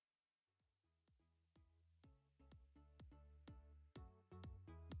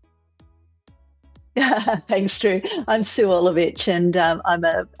Thanks, Drew. I'm Sue Orlovich, and I'm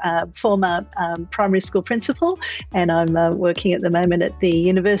a former primary school principal, and I'm working at the moment at the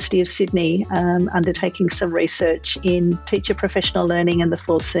University of Sydney, undertaking some research in teacher professional learning and the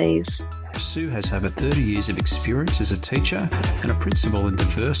 4Cs. Sue has over 30 years of experience as a teacher and a principal in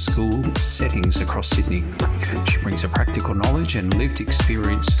diverse school settings across Sydney. She brings a practical knowledge and lived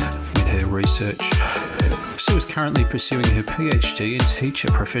experience with her research. Sue is currently pursuing her PhD in teacher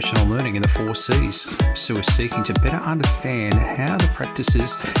professional learning in the 4Cs. Sue is seeking to better understand how the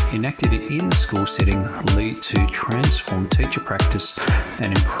practices enacted in the school setting lead to transform teacher practice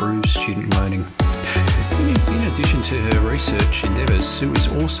and improve student learning. In addition to her research endeavours, Sue is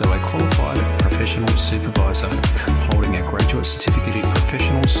also a qualified professional supervisor, holding a graduate certificate in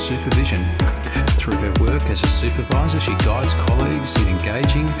professional supervision. Through her work as a supervisor, she guides colleagues in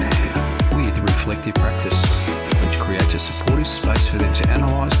engaging with reflective practice, which creates a supportive space for them to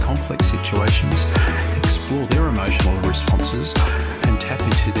analyse complex situations, explore their emotional responses, and tap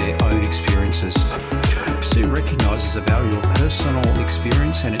into their own experiences. Sue recognises the value of personal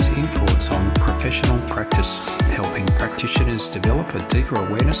experience and its influence on professional practice, helping practitioners develop a deeper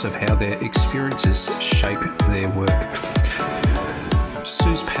awareness of how their experiences shape their work.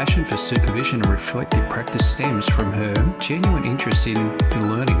 Sue's passion for supervision and reflective practice stems from her genuine interest in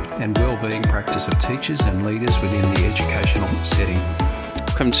learning and wellbeing practice of teachers and leaders within the educational setting.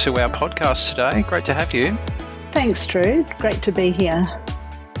 Welcome to our podcast today. Great to have you. Thanks, Drew. Great to be here.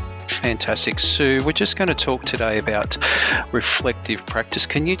 Fantastic. Sue, we're just going to talk today about reflective practice.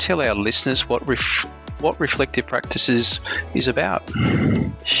 Can you tell our listeners what reflective practice is about?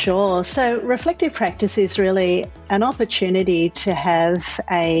 Sure. So reflective practice is really an opportunity to have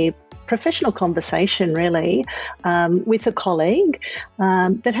a professional conversation, really, with a colleague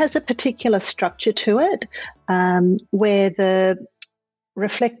that has a particular structure to it, where the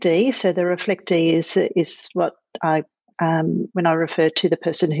reflectee, so the reflectee is what I when I refer to the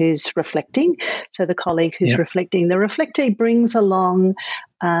person who's reflecting, so the colleague who's reflecting, the reflectee brings along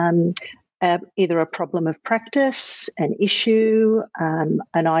either a problem of practice, an issue,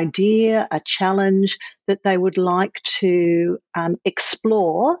 an idea, a challenge that they would like to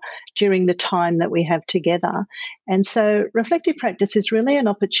explore during the time that we have together. And so reflective practice is really an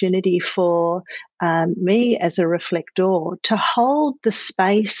opportunity for me as a reflector to hold the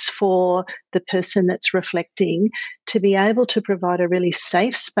space for the person that's reflecting, to be able to provide a really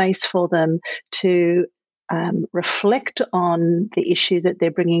safe space for them to reflect on the issue that they're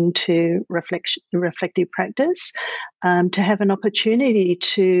bringing to reflective practice, to have an opportunity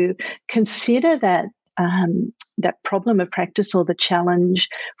to consider that problem of practice or the challenge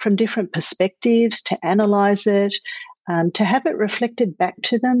from different perspectives, to analyse it, to have it reflected back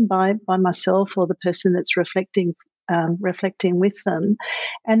to them by myself or the person that's reflecting with them,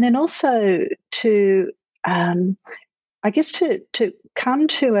 and then also to to come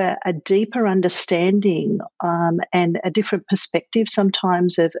to a deeper understanding and a different perspective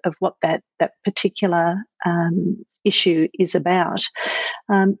sometimes of what that particular issue is about.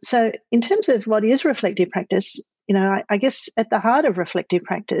 So in terms of what is reflective practice, I guess at the heart of reflective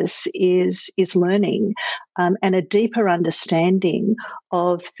practice is learning and a deeper understanding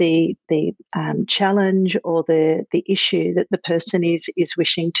of the challenge or the issue that the person is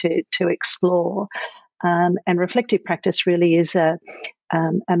wishing to explore. And reflective practice really is a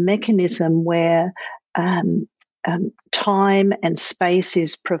mechanism where time and space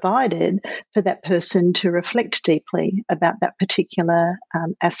is provided for that person to reflect deeply about that particular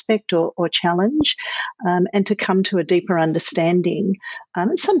aspect or challenge, and to come to a deeper understanding.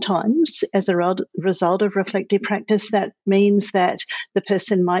 And sometimes, as a result of reflective practice, that means that the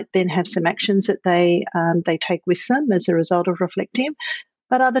person might then have some actions that they take with them as a result of reflecting.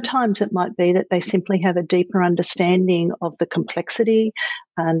 But other times it might be that they simply have a deeper understanding of the complexity,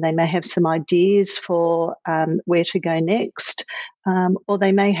 and they may have some ideas for where to go next, or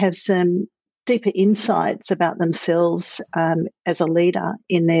they may have some deeper insights about themselves as a leader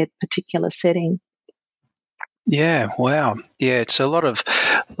in their particular setting. Yeah, wow. Yeah, it's a lot of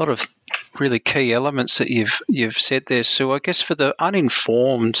really key elements that you've said there, Sue. I guess for the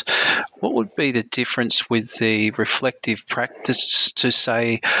uninformed, what would be the difference with the reflective practice to,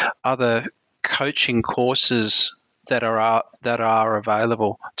 say, other coaching courses that are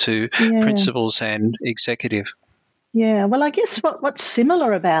available to principals and executive? Yeah, well, I guess what's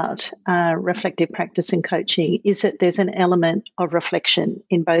similar about reflective practice and coaching is that there's an element of reflection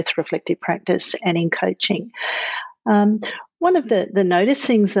in both reflective practice and in coaching. One of the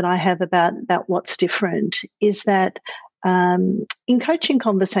noticings that I have about what's different is that in coaching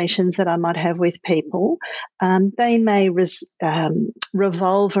conversations that I might have with people, they may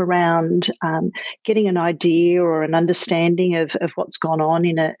revolve around getting an idea or an understanding of what's gone on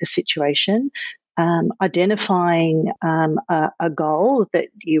in a situation, identifying a goal that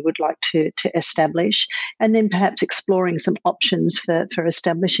you would like to establish, and then perhaps exploring some options for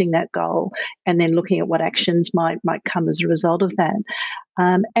establishing that goal, and then looking at what actions might come as a result of that.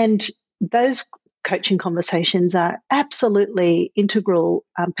 And those coaching conversations are absolutely integral,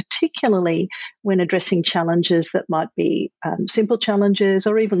 particularly when addressing challenges that might be simple challenges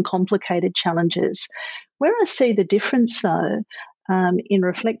or even complicated challenges. Where I see the difference, though, in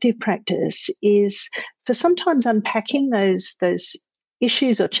reflective practice is for sometimes unpacking those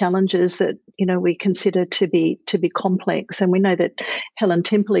issues or challenges that we consider to be complex. And we know that Helen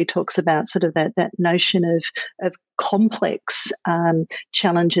Timperley talks about sort of that notion of complex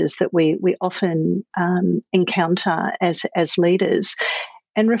challenges that we often encounter as leaders.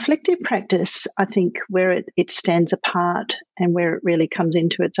 And reflective practice, I think, where it stands apart and where it really comes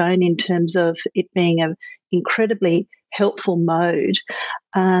into its own in terms of it being an incredibly helpful mode,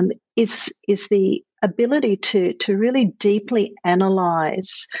 is the ability to really deeply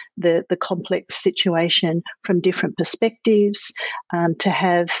analyse the complex situation from different perspectives, to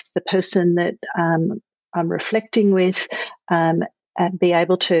have the person that I'm reflecting with be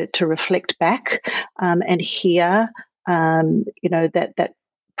able to reflect back and hear that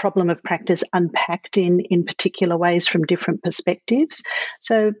problem of practice unpacked in particular ways from different perspectives.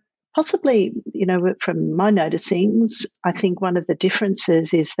 So possibly, from my noticings, I think one of the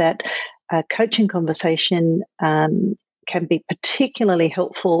differences is that a coaching conversation can be particularly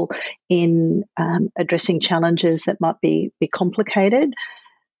helpful in addressing challenges that might be complicated.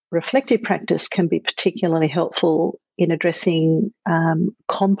 Reflective practice can be particularly helpful in addressing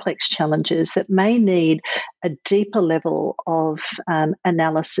complex challenges that may need a deeper level of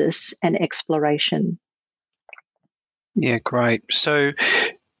analysis and exploration. Yeah, great. So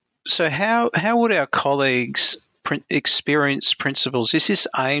how would our colleagues experience principles? Is this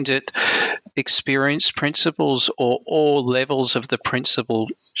aimed at experienced principles or all levels of the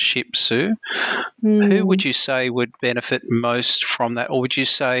principalship, Sue? Who would you say would benefit most from that? Or would you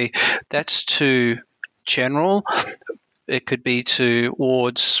say that's too general? It could be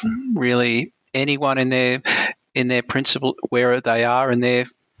towards really anyone in their principle, where they are in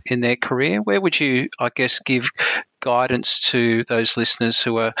their career. Where would you, I guess, give guidance to those listeners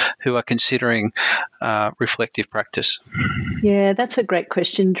who are considering reflective practice? Yeah, that's a great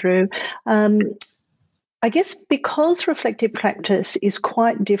question, Drew. I guess because reflective practice is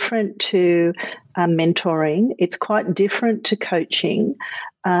quite different to mentoring, it's quite different to coaching.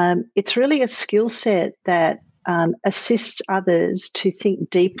 It's really a skill set that assists others to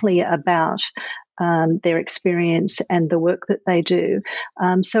think deeply about their experience and the work that they do.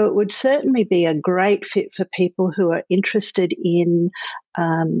 So it would certainly be a great fit for people who are interested in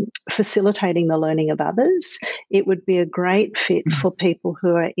facilitating the learning of others. It would be a great fit for people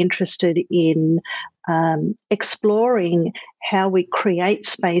who are interested in exploring how we create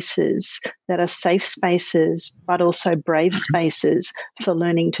spaces that are safe spaces, but also brave spaces for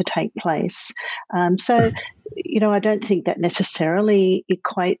learning to take place. So I don't think that necessarily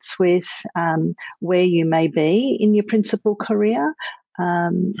equates with where you may be in your principal career.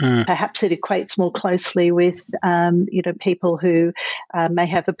 Perhaps it equates more closely with, people who may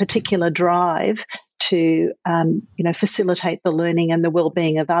have a particular drive to, facilitate the learning and the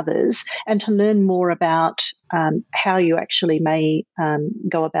well-being of others, and to learn more about how you actually may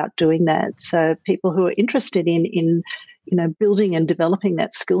go about doing that. So people who are interested in building and developing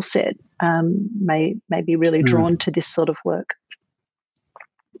that skill set may be really drawn to this sort of work.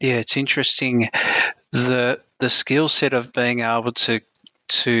 Yeah, it's interesting the skill set of being able to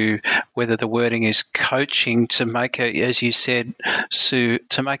whether the wording is coaching, to make as you said, Sue,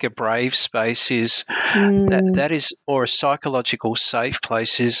 to make a brave space is that is, or a psychological safe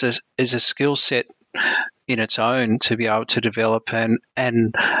place is a skill set in its own, to be able to develop and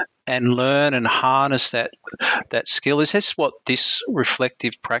learn and harness that skill. Is this what this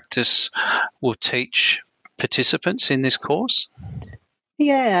reflective practice will teach participants in this course?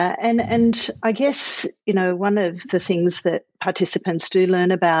 Yeah, and I guess, one of the things that participants do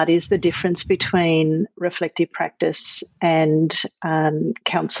learn about is the difference between reflective practice and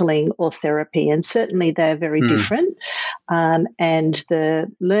counselling or therapy. And certainly they're very different. And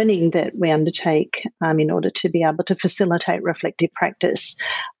the learning that we undertake in order to be able to facilitate reflective practice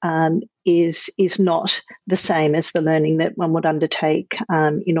is not the same as the learning that one would undertake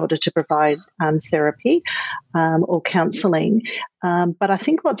in order to provide therapy or counselling. But I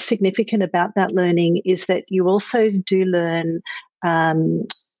think what's significant about that learning is that you also do learn how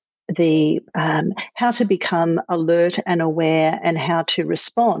to become alert and aware and how to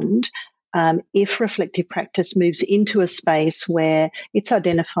respond if reflective practice moves into a space where it's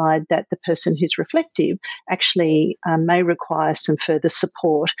identified that the person who's reflective actually may require some further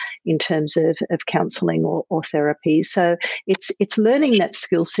support in terms of counselling or therapy. So it's learning that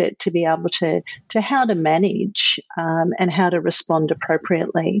skill set to be able to how to manage and how to respond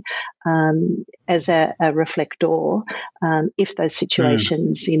appropriately as a reflector if those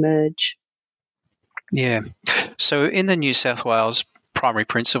situations emerge. Yeah. So in the New South Wales Primary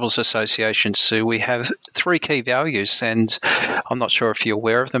Principals Association, Sue, we have 3 key values, and I'm not sure if you're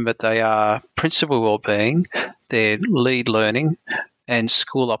aware of them, but they are principal wellbeing, they're lead learning, and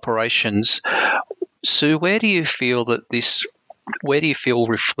school operations. Sue, where do you feel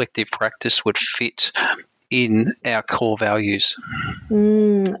reflective practice would fit in our core values?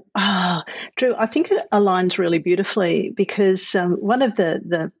 Drew, I think it aligns really beautifully because one of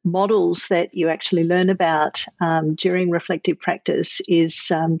the models that you actually learn about during reflective practice is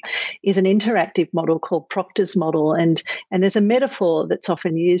an interactive model called Proctor's model, and there's a metaphor that's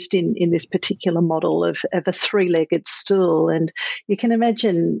often used in this particular model of a 3-legged stool, and you can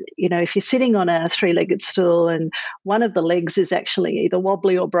imagine, if you're sitting on a 3-legged stool and one of the legs is actually either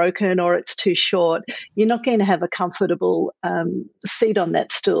wobbly or broken or it's too short, you're not going to have a comfortable seat on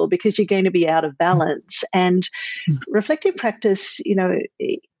that stool because you're going to be out of balance. And reflective practice,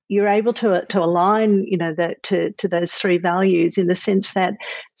 you're able to align, that to those 3 values in the sense that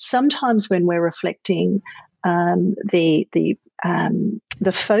sometimes when we're reflecting, the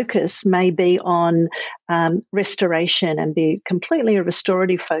focus may be on restoration and be completely a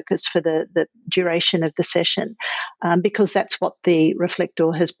restorative focus for the duration of the session, because that's what the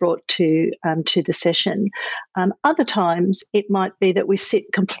reflector has brought to the session. Other times it might be that we sit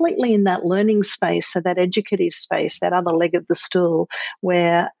completely in that learning space, so that educative space, that other leg of the stool,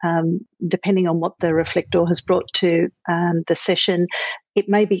 where depending on what the reflector has brought to the session, it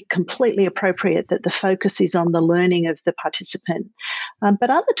may be completely appropriate that the focus is on the learning of the participant. But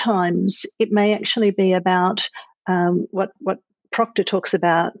other times it may actually be about what Proctor talks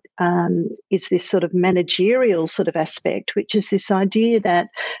about is this sort of managerial sort of aspect, which is this idea that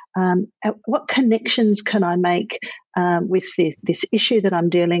what connections can I make with this issue that I'm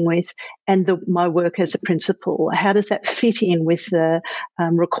dealing with and my work as a principal? How does that fit in with the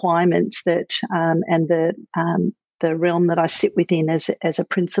requirements that and the realm that I sit within as a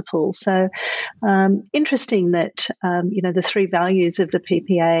principal? So interesting that the 3 values of the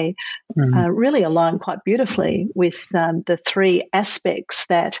PPA really align quite beautifully with the 3 aspects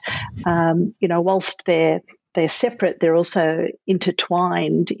that whilst they're separate, they're also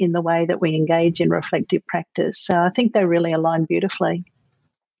intertwined in the way that we engage in reflective practice. So I think they really align beautifully.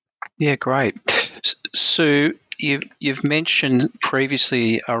 Yeah, great. Sue, you've mentioned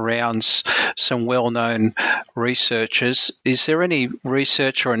previously around some well-known researchers. Is there any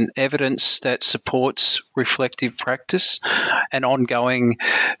research or an evidence that supports reflective practice and ongoing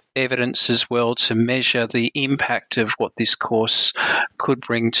evidence as well to measure the impact of what this course could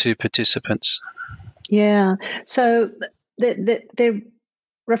bring to participants? Yeah, so the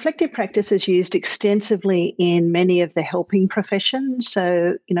reflective practice is used extensively in many of the helping professions.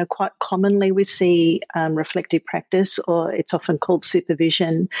 So, quite commonly we see reflective practice, or it's often called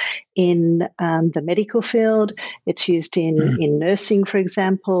supervision, in the medical field. It's used in nursing, for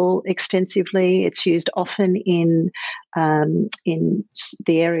example, extensively. It's used often in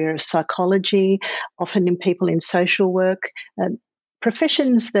the area of psychology, often in people in social work.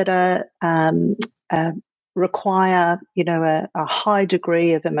 Professions that are require, a high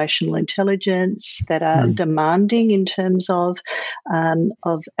degree of emotional intelligence, that are demanding in terms of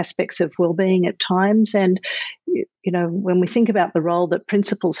aspects of well-being at times. And, when we think about the role that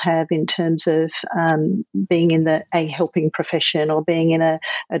principals have in terms of being in a helping profession or being in a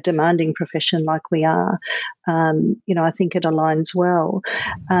demanding profession like we are, I think it aligns well.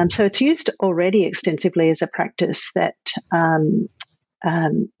 So it's used already extensively as a practice that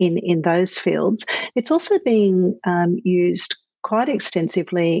in those fields. It's also being used quite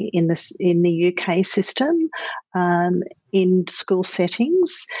extensively in the UK system in school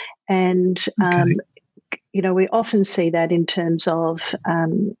settings, and we often see that in terms of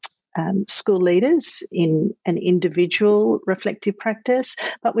school leaders in an individual reflective practice,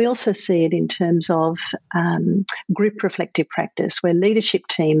 but we also see it in terms of group reflective practice, where leadership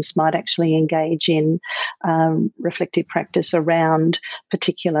teams might actually engage in reflective practice around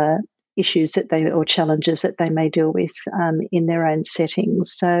particular issues or challenges that they may deal with in their own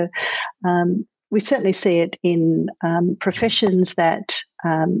settings. So we certainly see it in professions that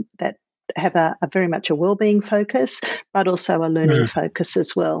have a very much a wellbeing focus, but also a learning focus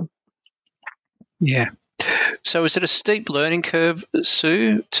as well. Yeah. So is it a steep learning curve,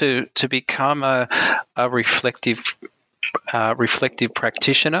 Sue, to become a reflective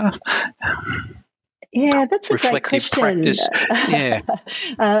practitioner? Yeah, that's a great question. Yeah,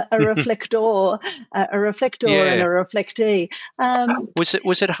 a reflector, and a reflectee.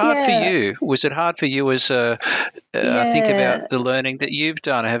 Was it hard for you? Was it hard for you as a? I think about the learning that you've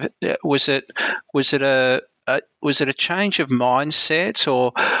done. Was it a change of mindset,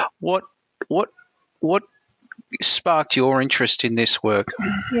 or what sparked your interest in this work?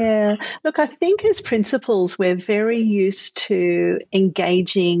 Yeah, look, I think as principals, we're very used to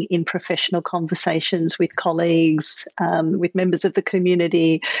engaging in professional conversations with colleagues, with members of the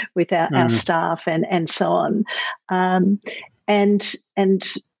community, with our staff, and so on. And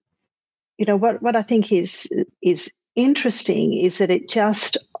you know what I think is interesting is that it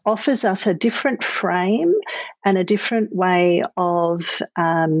just offers us a different frame and a different way of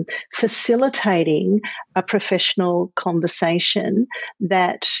facilitating a professional conversation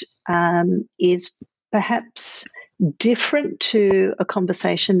that is perhaps different to a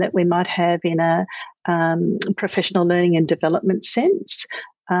conversation that we might have in a professional learning and development sense.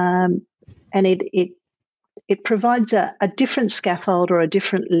 And it provides a different scaffold or a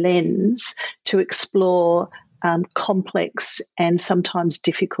different lens to explore complex and sometimes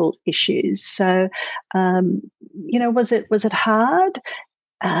difficult issues. So, was it hard?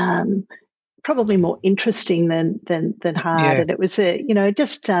 Probably more interesting than hard. Yeah. And it was I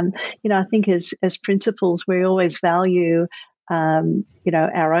think as principals, we always value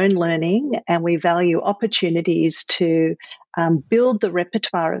our own learning, and we value opportunities to build the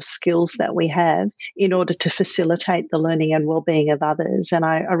repertoire of skills that we have in order to facilitate the learning and well-being of others. And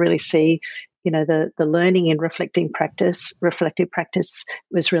I really see, the learning in reflective practice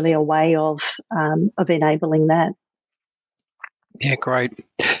was really a way of enabling that. Yeah, great.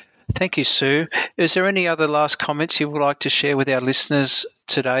 Thank you, Sue. Is there any other last comments you would like to share with our listeners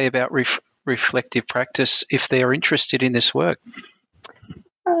today about reflective practice if they are interested in this work?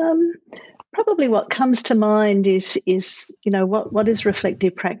 Probably what comes to mind is what is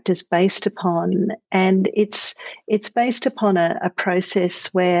reflective practice based upon, and it's based upon a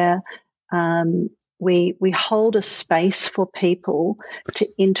process where we hold a space for people to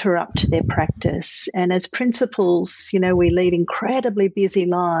interrupt their practice. And as principals, we lead incredibly busy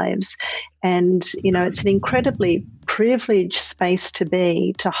lives, and it's an incredibly privileged space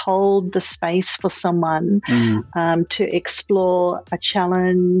to hold the space for someone to explore a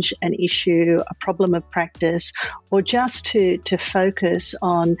challenge, an issue, a problem of practice, or just to focus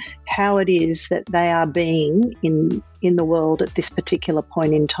on how it is that they are being in the world at this particular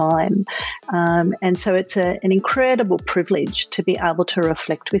point in time. And so it's an incredible privilege to be able to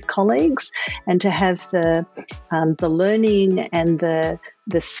reflect with colleagues and to have the learning and the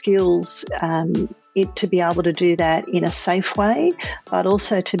skills to be able to do that in a safe way, but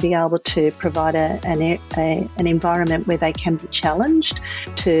also to be able to provide an environment where they can be challenged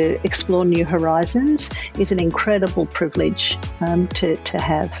to explore new horizons is an incredible privilege to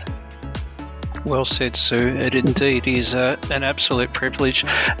have. Well said, Sue. It indeed is an absolute privilege,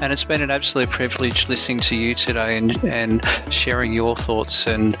 and it's been an absolute privilege listening to you today and sharing your thoughts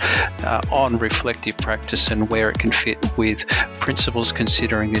and on reflective practice and where it can fit with principals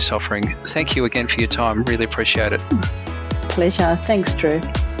considering this offering. Thank you again for your time. Really appreciate it. Pleasure. Thanks, Drew.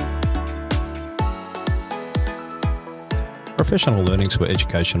 Professional Learnings for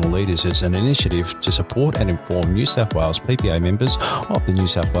Educational Leaders is an initiative to support and inform New South Wales PPA members of the New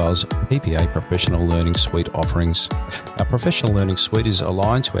South Wales PPA Professional Learning Suite offerings. Our Professional Learning Suite is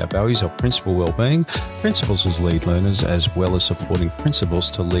aligned to our values of principal wellbeing, principals as lead learners, as well as supporting principals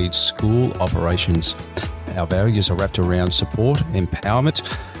to lead school operations. Our values are wrapped around support, empowerment,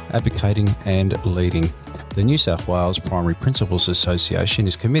 advocating and leading. The New South Wales Primary Principals Association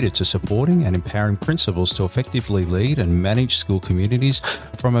is committed to supporting and empowering principals to effectively lead and manage school communities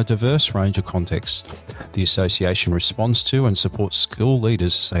from a diverse range of contexts. The association responds to and supports school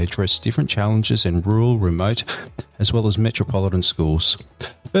leaders as they address different challenges in rural, remote, as well as metropolitan schools.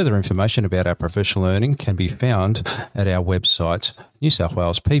 Further information about our professional learning can be found at our website,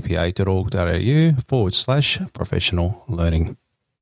 newsouthwalesppa.org.au/professional learning.